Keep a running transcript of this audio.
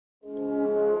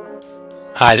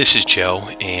Hi, this is Joe,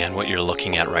 and what you're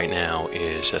looking at right now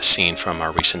is a scene from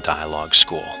our recent dialogue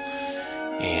school.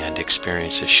 And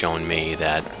experience has shown me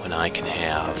that when I can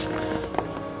have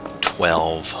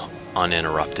 12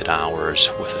 uninterrupted hours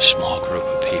with a small group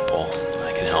of people,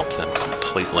 I can help them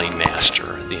completely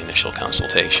master the initial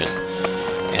consultation.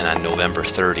 And on November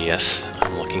 30th,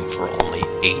 I'm looking for only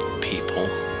 8 people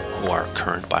who are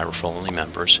current bi-referral-only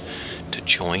members to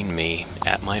join me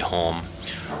at my home,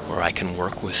 where I can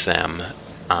work with them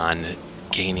on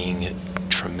gaining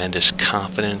tremendous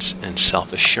confidence and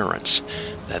self-assurance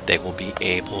that they will be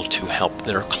able to help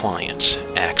their clients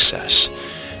access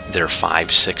their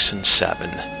 5, 6, and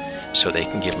 7 so they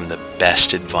can give them the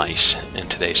best advice in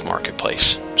today's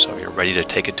marketplace. So if you're ready to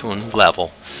take it to a new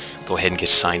level, go ahead and get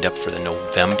signed up for the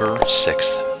November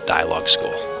 6th Dialogue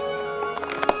School.